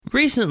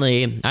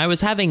Recently, I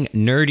was having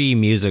nerdy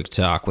music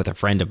talk with a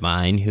friend of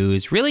mine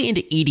who's really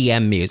into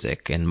EDM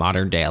music and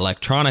modern-day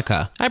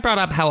electronica. I brought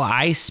up how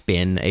I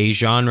spin a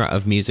genre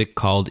of music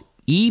called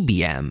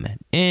EBM,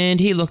 and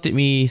he looked at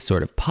me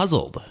sort of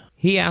puzzled.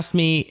 He asked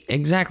me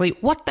exactly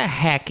what the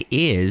heck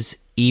is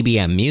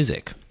EBM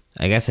music.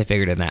 I guess I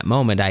figured in that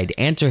moment I'd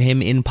answer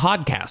him in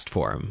podcast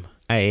form.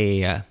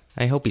 I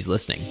hope he's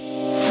listening.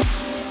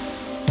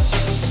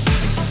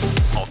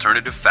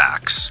 Alternative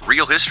facts,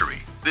 real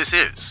history. This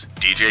is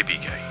DJ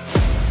PK.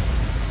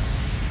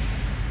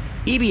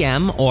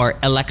 EBM, or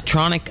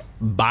electronic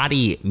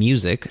body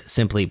music,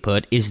 simply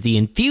put, is the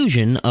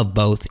infusion of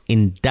both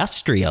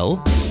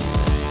industrial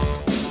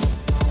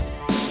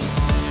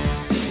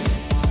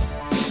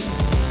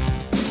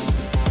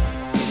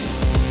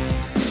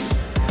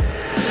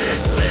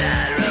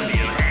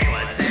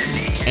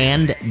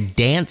and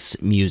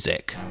dance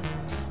music.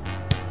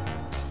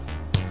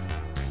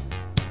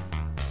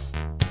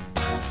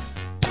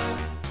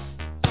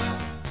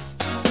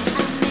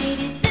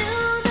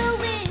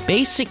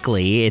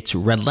 Basically, it's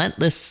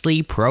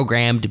relentlessly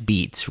programmed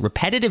beats,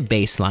 repetitive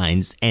bass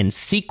lines, and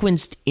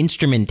sequenced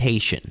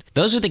instrumentation.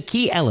 Those are the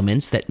key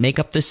elements that make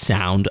up the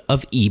sound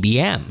of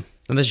EBM.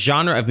 Now, this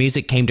genre of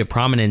music came to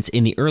prominence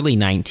in the early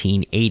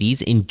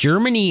 1980s in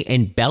Germany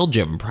and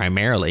Belgium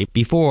primarily,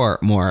 before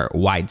more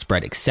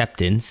widespread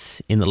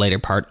acceptance in the later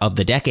part of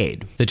the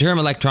decade. The term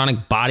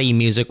electronic body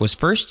music was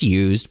first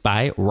used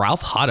by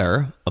Ralf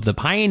Hutter of the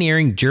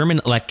pioneering German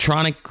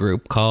electronic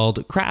group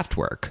called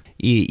Kraftwerk.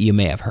 You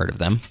may have heard of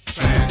them.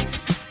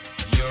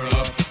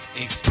 Trans-Europe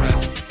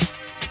Express.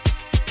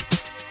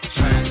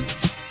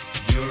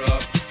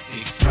 Trans-Europe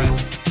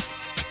Express.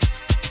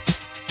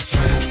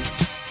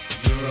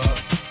 Trans-Europe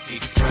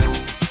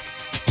Express.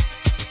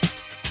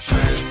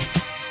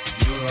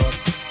 Trans-Europe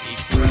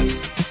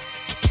Express.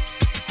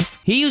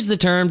 He used the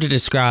term to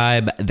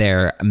describe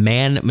their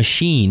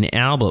Man-Machine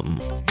album.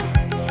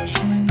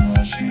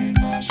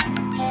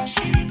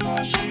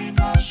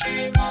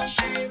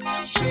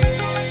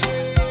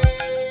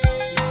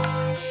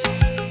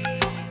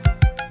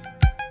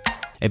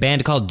 A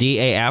band called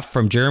DAF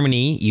from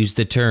Germany used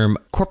the term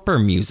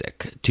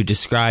Körpermusik to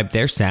describe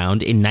their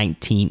sound in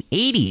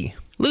 1980.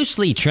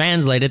 Loosely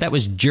translated, that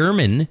was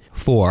German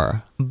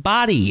for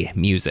body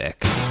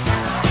music.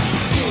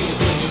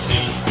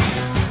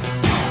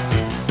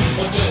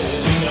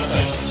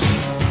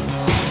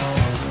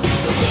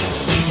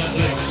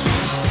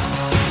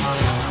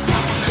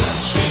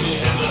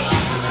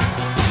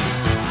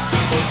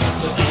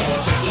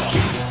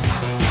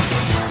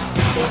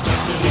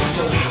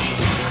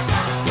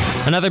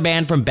 Another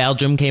band from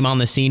Belgium came on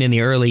the scene in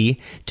the early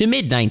to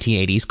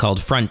mid-1980s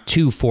called Front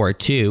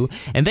 242,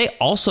 and they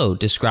also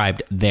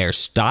described their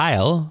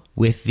style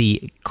with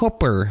the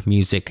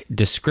Körpermusik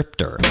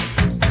descriptor.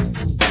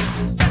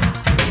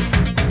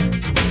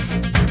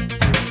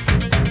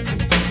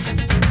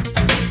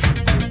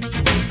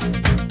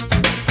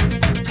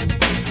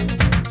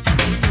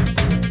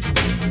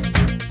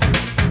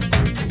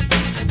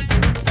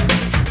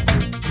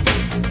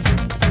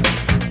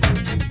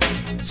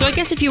 So I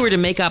guess if you were to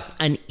make up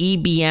an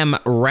EBM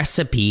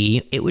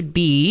recipe, it would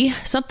be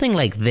something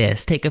like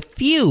this. Take a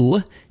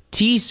few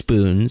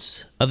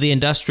teaspoons of the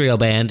industrial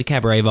band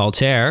Cabaret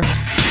Voltaire.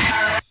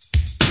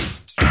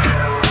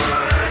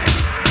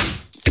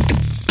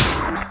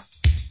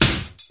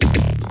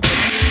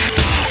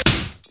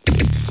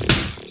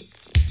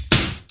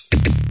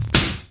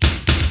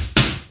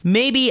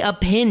 Maybe a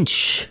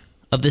pinch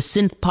of the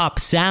synth pop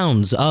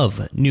sounds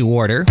of New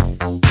Order.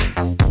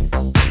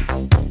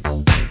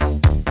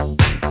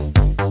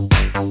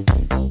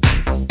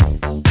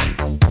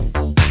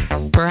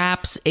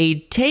 Perhaps a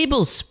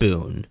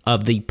tablespoon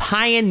of the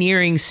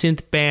pioneering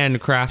synth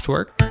band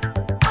Kraftwerk.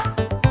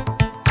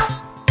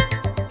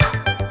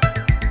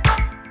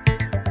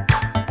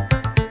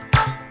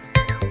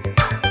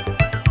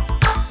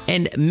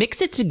 And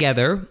mix it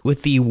together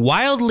with the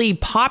wildly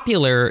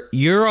popular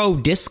Euro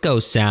disco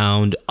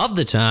sound of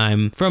the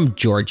time from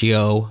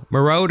Giorgio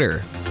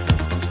Moroder.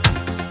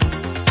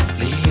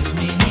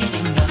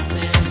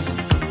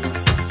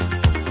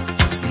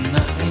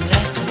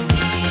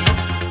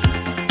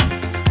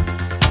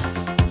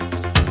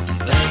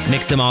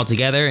 Mix them all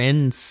together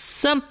and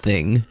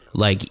something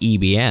like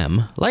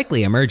EBM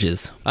likely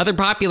emerges. Other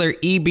popular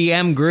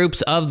EBM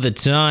groups of the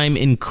time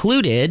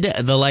included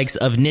the likes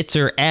of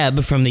Nitzer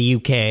Ebb from the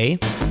UK,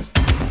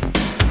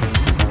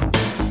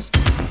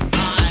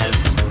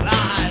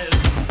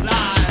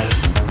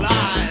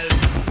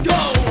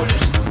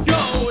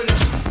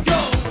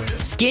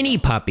 Skinny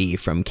Puppy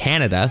from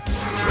Canada,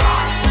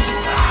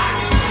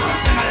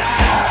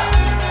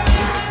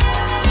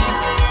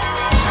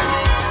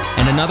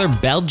 and another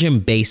Belgian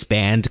bass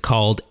band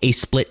called A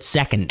Split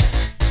Second.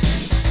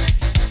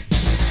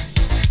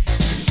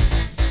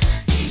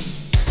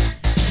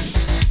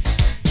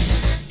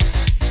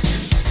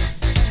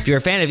 If you're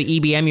a fan of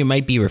EBM, you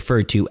might be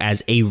referred to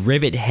as a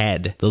rivet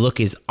head. The look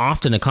is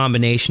often a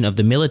combination of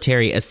the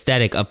military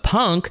aesthetic of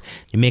punk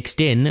mixed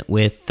in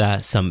with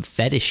some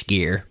fetish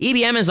gear.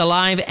 EBM is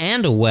alive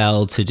and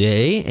well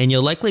today, and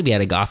you'll likely be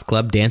at a goth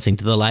club dancing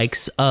to the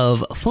likes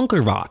of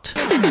Funkervot.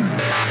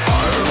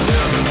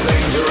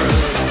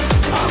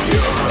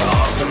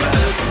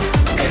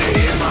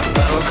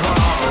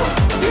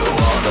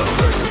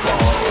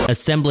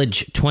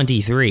 Assemblage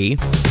 23.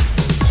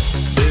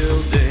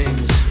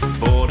 Buildings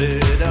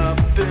boarded up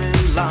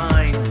in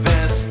line,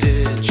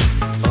 vestige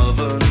of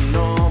a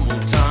normal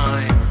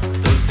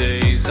time. Those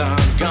days are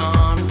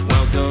gone,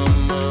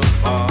 welcome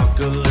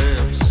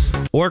apocalypse.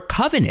 Or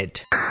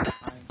Covenant.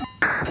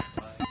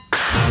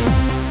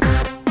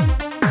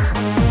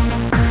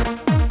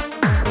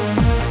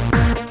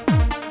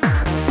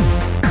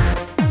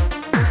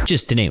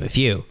 Just to name a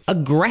few.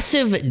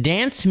 Aggressive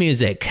dance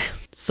music.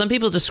 Some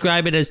people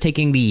describe it as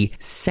taking the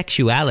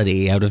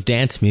sexuality out of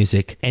dance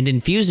music and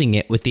infusing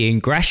it with the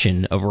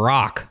aggression of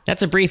rock.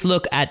 That's a brief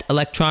look at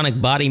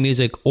electronic body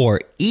music,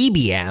 or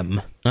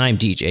EBM. I'm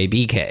DJ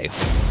BK.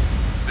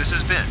 This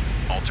has been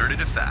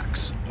Alternative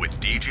Facts with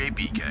DJ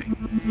BK.